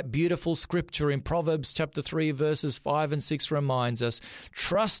 As that beautiful scripture in Proverbs chapter 3 verses 5 and 6 reminds us,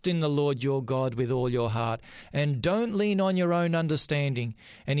 trust in the Lord your God with all your heart, and don't lean on your own understanding,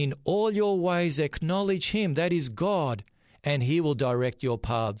 and in all your ways acknowledge Him, that is God, and He will direct your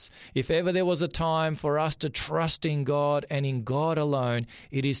paths. If ever there was a time for us to trust in God and in God alone,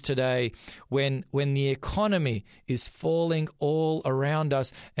 it is today, when the economy is falling all around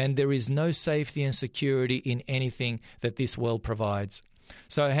us and there is no safety and security in anything that this world provides.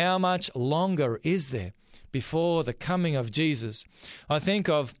 So how much longer is there before the coming of Jesus? I think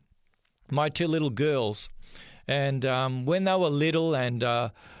of my 2 little girls, and when they were little, and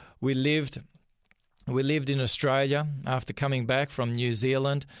we lived in Australia after coming back from New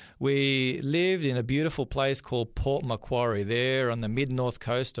Zealand. We lived in a beautiful place called Port Macquarie, there on the mid-north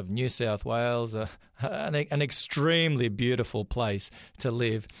coast of New South Wales, an extremely beautiful place to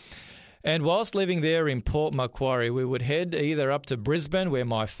live. And whilst living there in Port Macquarie, we would head either up to Brisbane, where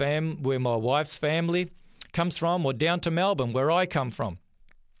my wife's family comes from, or down to Melbourne, where I come from.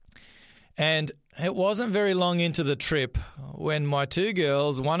 And it wasn't very long into the trip when my 2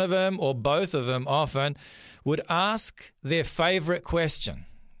 girls, one of them or both of them often, would ask their favourite question.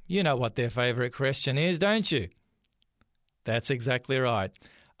 You know what their favourite question is, don't you? That's exactly right.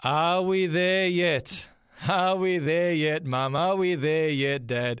 Are we there yet? Are we there yet, Mum? Are we there yet,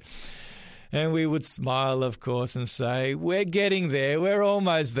 Dad? And we would smile, of course, and say, we're getting there, we're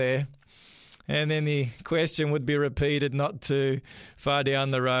almost there. And then the question would be repeated not too far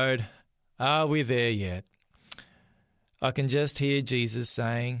down the road, are we there yet? I can just hear Jesus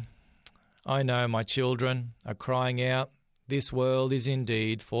saying, I know my children are crying out, this world is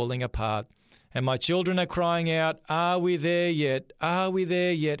indeed falling apart. And my children are crying out, are we there yet? Are we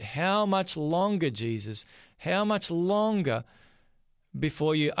there yet? How much longer, Jesus? How much longer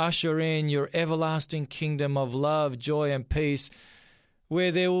before you usher in your everlasting kingdom of love, joy, and peace,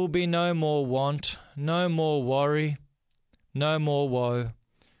 where there will be no more want, no more worry, no more woe,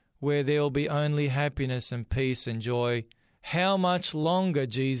 where there will be only happiness and peace and joy. How much longer,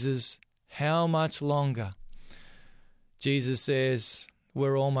 Jesus? How much longer? Jesus says,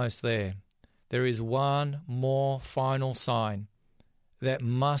 we're almost there. There is one more final sign that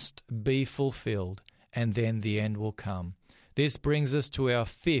must be fulfilled, and then the end will come. This brings us to our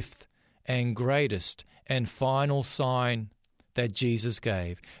fifth and greatest and final sign that Jesus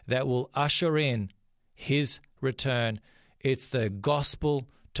gave that will usher in his return. It's the gospel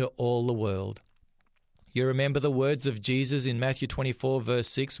to all the world. You remember the words of Jesus in Matthew 24, verse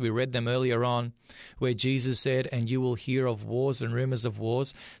 6. We read them earlier on, where Jesus said, "And you will hear of wars and rumors of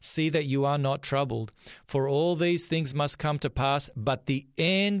wars. See that you are not troubled, for all these things must come to pass, but the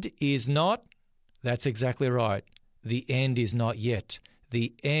end is not." That's exactly right. The end is not yet.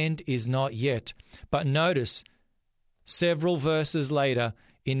 The end is not yet. But notice, several verses later,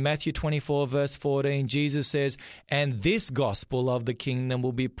 in Matthew 24, verse 14, Jesus says, "And this gospel of the kingdom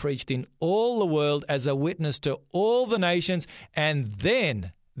will be preached in all the world as a witness to all the nations, and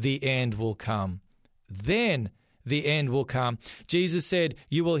then the end will come." Then the end will come. Jesus said,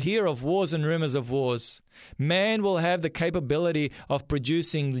 you will hear of wars and rumors of wars. Man will have the capability of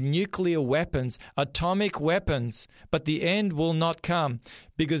producing nuclear weapons, atomic weapons, but the end will not come,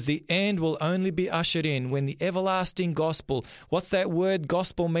 because the end will only be ushered in when the everlasting gospel. What's that word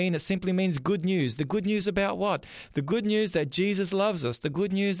gospel mean? It simply means good news. The good news about what? The good news that Jesus loves us. The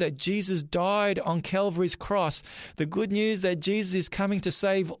good news that Jesus died on Calvary's cross. The good news that Jesus is coming to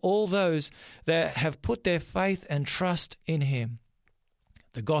save all those that have put their faith and trust in him.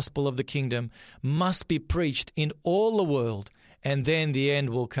 The gospel of the kingdom must be preached in all the world, and then the end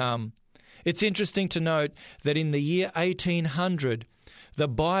will come. It's interesting to note that in the year 1800, the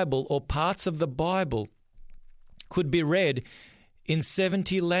Bible, or parts of the Bible, could be read in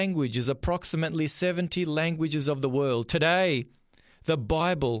 70 languages, approximately 70 languages of the world. Today, the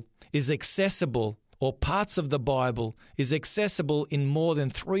Bible is accessible, or parts of the Bible is accessible in more than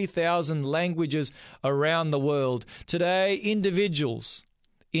 3,000 languages around the world. Today, individuals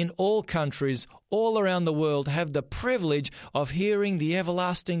in all countries, all around the world, have the privilege of hearing the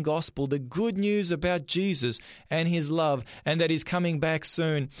everlasting gospel, the good news about Jesus and his love, and that he's coming back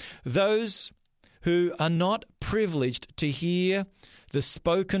soon. Those who are not privileged to hear the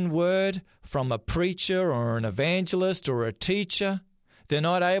spoken word from a preacher or an evangelist or a teacher, they're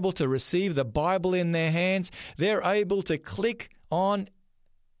not able to receive the Bible in their hands. They're able to click on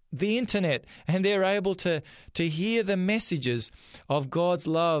the internet, and they're able to hear the messages of God's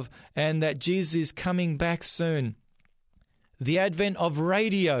love and that Jesus is coming back soon. The advent of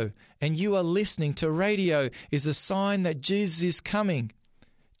radio, and you are listening to radio, is a sign that Jesus is coming.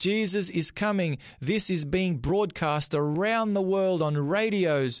 Jesus is coming. This is being broadcast around the world on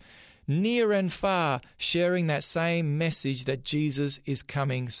radios, near and far, sharing that same message that Jesus is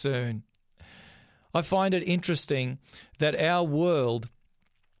coming soon. I find it interesting that our world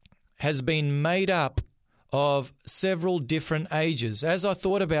has been made up of several different ages. As I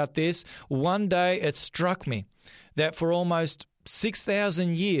thought about this, one day it struck me that for almost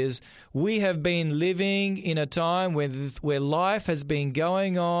 6,000 years, we have been living in a time where life has been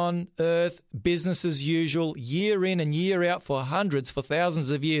going on earth, business as usual, year in and year out for hundreds, for thousands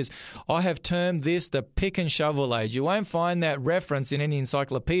of years. I have termed this the pick and shovel age. You won't find that reference in any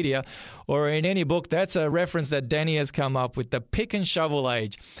encyclopedia or in any book. That's a reference that Danny has come up with, the pick and shovel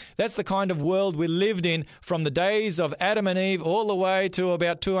age. That's the kind of world we lived in from the days of Adam and Eve all the way to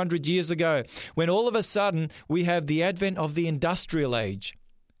about 200 years ago, when all of a sudden we have the advent of the industrial age,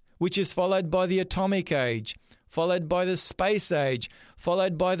 which is followed by the atomic age, followed by the space age,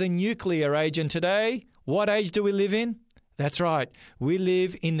 followed by the nuclear age. And today, what age do we live in? That's right, we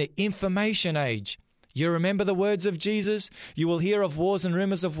live in the information age. You remember the words of Jesus? You will hear of wars and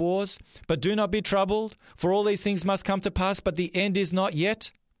rumors of wars, but do not be troubled, for all these things must come to pass, but the end is not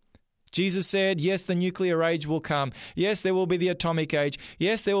yet. Jesus said, yes, the nuclear age will come. Yes, there will be the atomic age.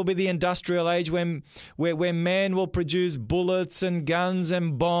 Yes, there will be the industrial age where man will produce bullets and guns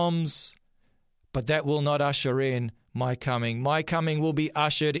and bombs. But that will not usher in my coming. My coming will be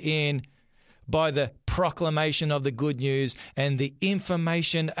ushered in by the proclamation of the good news, and the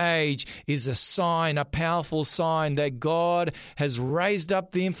information age is a sign, a powerful sign that God has raised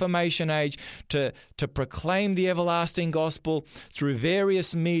up the information age to proclaim the everlasting gospel through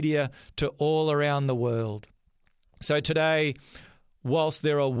various media to all around the world. So today, whilst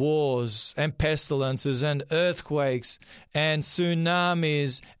there are wars and pestilences and earthquakes and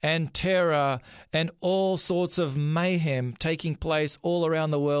tsunamis and terror and all sorts of mayhem taking place all around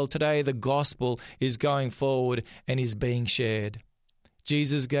the world today, the gospel is going forward and is being shared.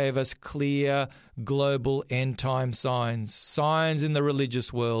 Jesus gave us clear global end-time signs, signs in the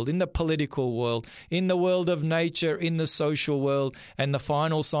religious world, in the political world, in the world of nature, in the social world, and the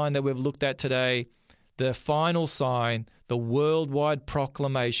final sign that we've looked at today, the final sign, the worldwide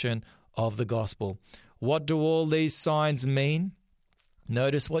proclamation of the gospel. What do all these signs mean?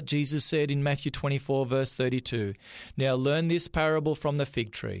 Notice what Jesus said in Matthew 24, verse 32. Now learn this parable from the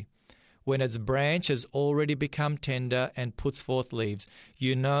fig tree. When its branch has already become tender and puts forth leaves,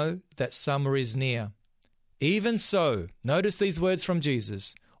 you know that summer is near. Even so, notice these words from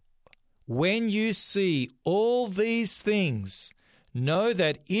Jesus. When you see all these things, know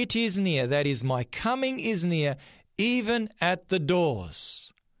that it is near, that is, my coming is near, even at the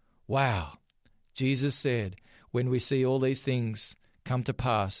doors. Wow. Jesus said, when we see all these things come to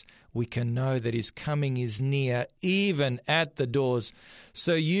pass, we can know that his coming is near, even at the doors.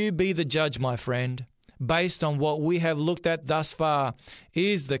 So you be the judge, my friend. Based on what we have looked at thus far,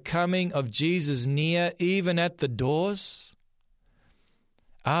 is the coming of Jesus near, even at the doors?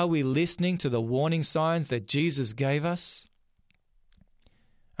 Are we listening to the warning signs that Jesus gave us?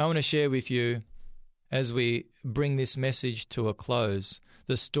 I want to share with you, as we bring this message to a close,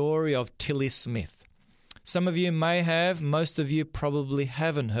 the story of Tilly Smith. Some of you may have, most of you probably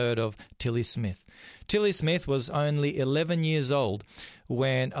haven't heard of Tilly Smith. Tilly Smith was only 11 years old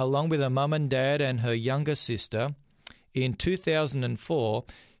when, along with her mum and dad and her younger sister, in 2004,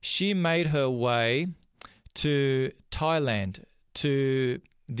 she made her way to Thailand, to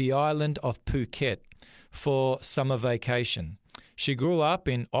the island of Phuket, for summer vacation. She grew up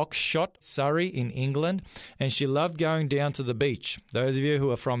in Oxshott, Surrey in England, and she loved going down to the beach. Those of you who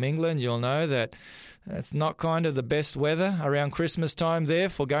are from England, you'll know that it's not kind of the best weather around Christmas time there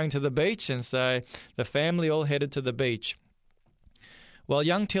for going to the beach, and so the family all headed to the beach. Well,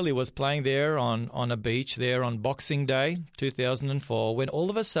 young Tilly was playing there on a beach there on Boxing Day 2004 when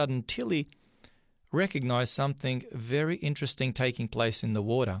all of a sudden Tilly recognized something very interesting taking place in the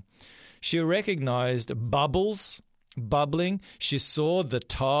water. She recognized bubbles bubbling. She saw the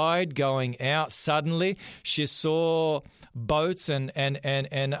tide going out suddenly. She saw boats and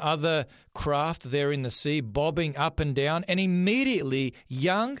other craft there in the sea bobbing up and down. And immediately,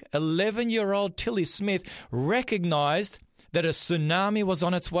 young 11-year-old Tilly Smith recognized that a tsunami was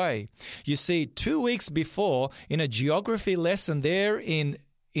on its way. You see, 2 weeks before, in a geography lesson there in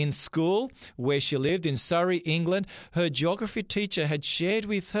school where she lived in Surrey, England, her geography teacher had shared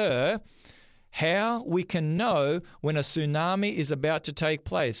with her how we can know when a tsunami is about to take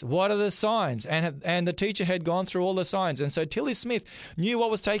place. What are the signs? And the teacher had gone through all the signs. And so Tilly Smith knew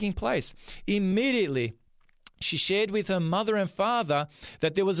what was taking place. Immediately, she shared with her mother and father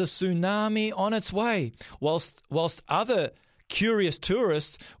that there was a tsunami on its way, whilst other curious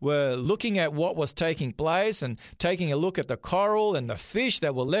tourists were looking at what was taking place and taking a look at the coral and the fish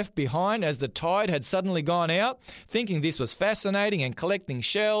that were left behind as the tide had suddenly gone out, thinking this was fascinating and collecting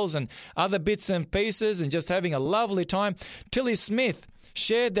shells and other bits and pieces and just having a lovely time. Tilly Smith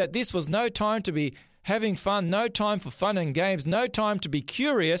shared that this was no time to be having fun, no time for fun and games, no time to be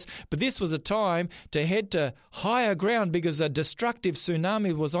curious, but this was a time to head to higher ground because a destructive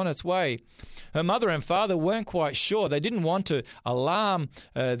tsunami was on its way. Her mother and father weren't quite sure. They didn't want to alarm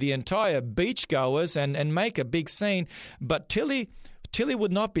the entire beachgoers and make a big scene, but Tilly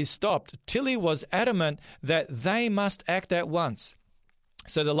would not be stopped. Tilly was adamant that they must act at once.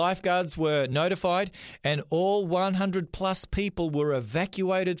 So the lifeguards were notified and all 100 plus people were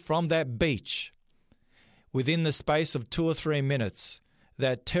evacuated from that beach. Within the space of 2 or 3 minutes,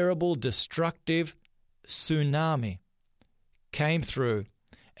 that terrible, destructive tsunami came through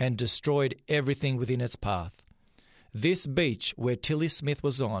and destroyed everything within its path. This beach where Tilly Smith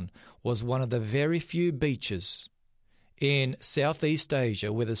was on was one of the very few beaches in Southeast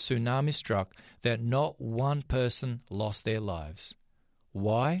Asia where the tsunami struck that not one person lost their lives.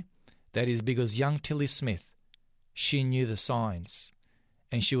 Why? That is because young Tilly Smith, she knew the signs,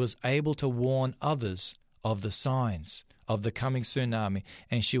 and she was able to warn others of the signs of the coming tsunami,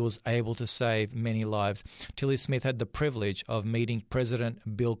 and she was able to save many lives. Tilly Smith had the privilege of meeting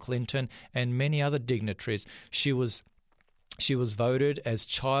President Bill Clinton and many other dignitaries. She was voted as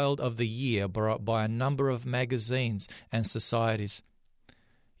Child of the Year by a number of magazines and societies.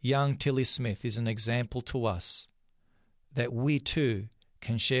 Young Tilly Smith is an example to us that we too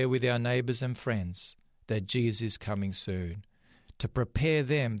can share with our neighbours and friends that Jesus is coming soon, to prepare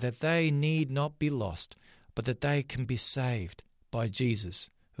them that they need not be lost, but that they can be saved by Jesus,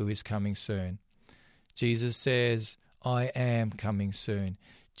 who is coming soon. Jesus says, I am coming soon.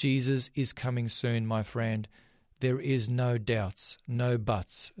 Jesus is coming soon, my friend. There is no doubts, no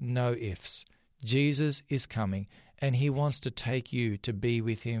buts, no ifs. Jesus is coming, and he wants to take you to be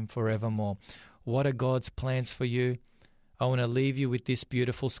with him forevermore. What are God's plans for you? I want to leave you with this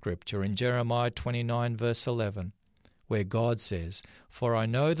beautiful scripture in Jeremiah 29 verse 11, where God says, For I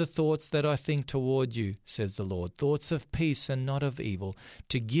know the thoughts that I think toward you, says the Lord, thoughts of peace and not of evil,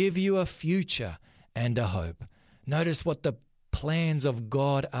 to give you a future and a hope. Notice what the plans of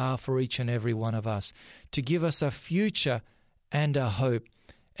God are for each and every one of us, to give us a future and a hope.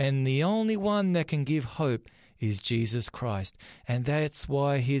 And the only one that can give hope is Jesus Christ. And that's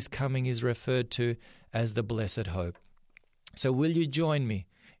why his coming is referred to as the blessed hope. So will you join me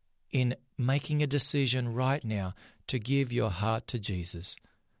in making a decision right now to give your heart to Jesus?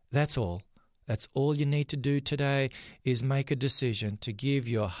 That's all. That's all you need to do today, is make a decision to give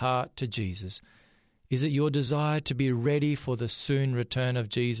your heart to Jesus. Is it your desire to be ready for the soon return of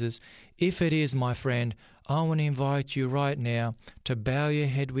Jesus? If it is, my friend, I want to invite you right now to bow your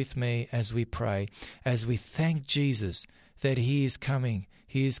head with me as we pray, as we thank Jesus that he is coming.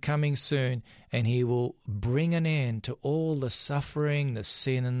 He is coming soon, and he will bring an end to all the suffering, the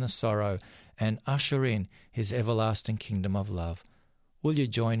sin, and the sorrow, and usher in his everlasting kingdom of love. Will you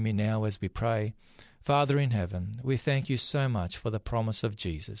join me now as we pray? Father in heaven, we thank you so much for the promise of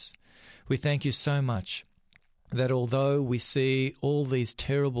Jesus. We thank you so much that although we see all these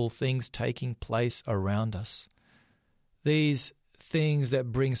terrible things taking place around us, these things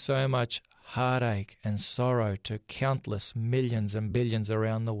that bring so much heartache and sorrow to countless millions and billions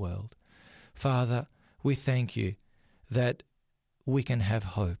around the world, Father, we thank you that we can have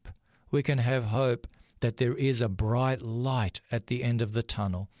hope. We can have hope that there is a bright light at the end of the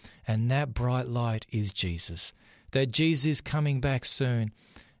tunnel, and that bright light is Jesus, that Jesus is coming back soon,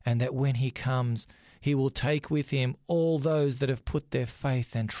 and that when he comes, he will take with him all those that have put their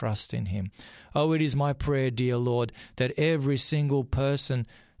faith and trust in him. Oh, it is my prayer, dear Lord, that every single person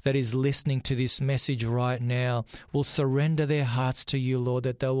that is listening to this message right now will surrender their hearts to you, Lord,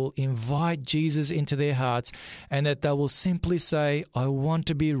 that they will invite Jesus into their hearts, and that they will simply say, I want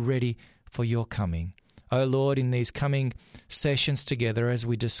to be ready for your coming. Oh Lord, in these coming sessions together, as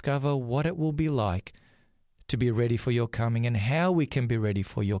we discover what it will be like to be ready for your coming and how we can be ready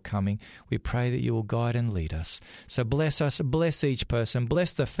for your coming, we pray that you will guide and lead us. So bless us, bless each person,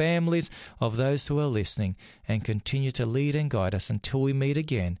 bless the families of those who are listening, and continue to lead and guide us until we meet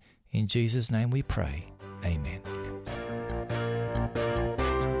again. In Jesus' name we pray. Amen.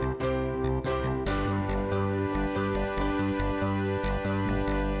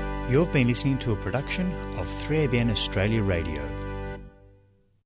 You've been listening to a production of 3ABN Australia Radio.